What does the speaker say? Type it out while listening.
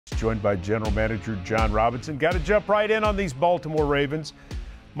Joined by General Manager Jon Robinson. Got to jump right in on these Baltimore Ravens.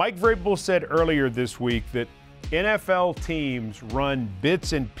 Mike Vrabel said earlier this week that NFL teams run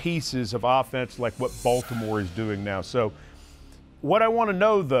bits and pieces of offense like what Baltimore is doing now. So what I want to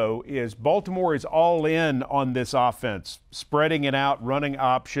know, though, is Baltimore is all in on this offense, spreading it out, running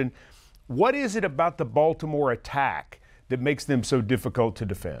option. What is it about the Baltimore attack that makes them so difficult to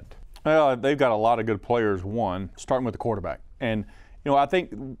defend? Well, they've got a lot of good players, starting with the quarterback. And, I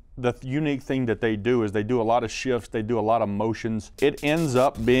think the unique thing that they do is they do a lot of shifts, they do a lot of motions. It ends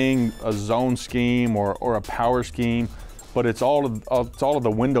up being a zone scheme or a power scheme, but it's all of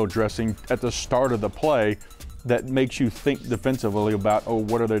the window dressing at the start of the play that makes you think defensively about, oh,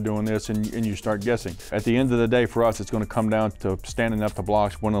 what are they doing this, and you start guessing. At the end of the day, for us, it's going to come down to standing up to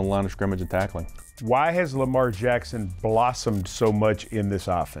blocks, winning the line of scrimmage, and tackling. Why has Lamar Jackson blossomed so much in this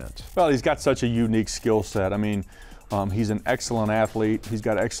offense? Well, he's got such a unique skill set. I mean, he's an excellent athlete. He's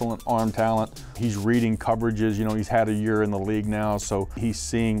got excellent arm talent. He's reading coverages. He's had a year in the league now, so he's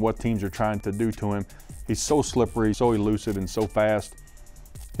seeing what teams are trying to do to him. He's so slippery, so elusive, and so fast.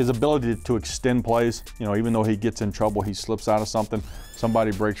 His ability to extend plays, even though he gets in trouble, he slips out of something,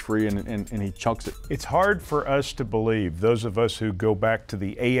 somebody breaks free, and he chunks it. It's hard for us to believe, those of us who go back to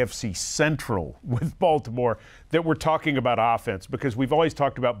the AFC Central with Baltimore, that we're talking about offense, because we've always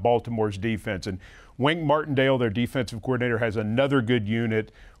talked about Baltimore's defense. And Wink Martindale, their defensive coordinator, has another good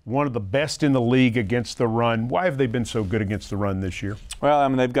unit, one of the best in the league against the run. Why have they been so good against the run this year? Well, I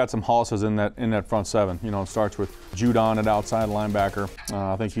mean, they've got some hosses in that front seven. It starts with Judon at outside linebacker.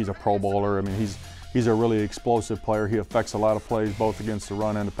 I think he's a Pro Bowler. I mean, he's a really explosive player. He affects a lot of plays, both against the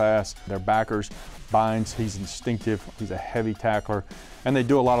run and the pass. Their backers, Bynes, he's instinctive. He's a heavy tackler. And they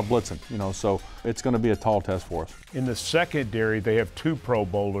do a lot of blitzing, so it's going to be a tall test for us. In the secondary, they have two Pro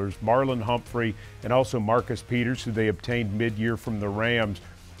Bowlers, Marlon Humphrey and also Marcus Peters, who they obtained mid-year from the Rams.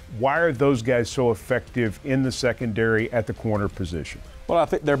 Why are those guys so effective in the secondary at the corner position? Well, I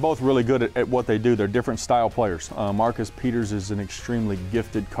think they're both really good at what they do. They're different style players. Marcus Peters is an extremely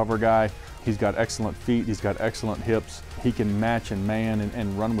gifted cover guy. He's got excellent feet. He's got excellent hips. He can match and man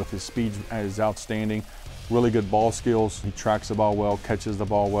and run with his speed is outstanding. Really good ball skills. He tracks the ball well, catches the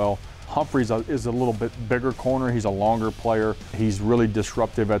ball well. Humphreys is a little bit bigger corner. He's a longer player. He's really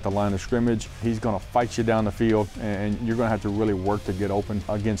disruptive at the line of scrimmage. He's going to fight you down the field, and you're going to have to really work to get open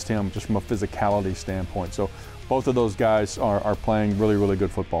against him just from a physicality standpoint. So both of those guys are playing really, really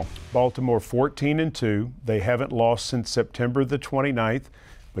good football. Baltimore 14-2. They haven't lost since September the 29th,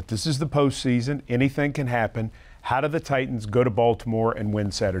 but this is the postseason. Anything can happen. How do the Titans go to Baltimore and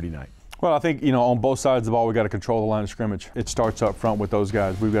win Saturday night? Well, I think, on both sides of the ball, we've got to control the line of scrimmage. It starts up front with those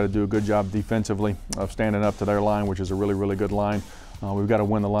guys. We've got to do a good job defensively of standing up to their line, which is a really, really good line. We've got to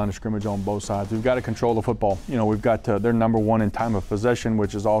win the line of scrimmage on both sides. We've got to control the football. We've got they're number one in time of possession,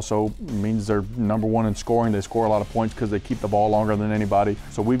 which is also means they're number one in scoring. They score a lot of points because they keep the ball longer than anybody.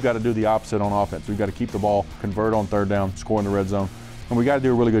 So we've got to do the opposite on offense. We've got to keep the ball, convert on third down, score in the red zone. And we got to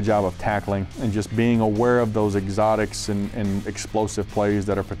do a really good job of tackling and just being aware of those exotics and explosive plays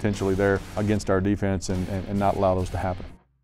that are potentially there against our defense and not allow those to happen.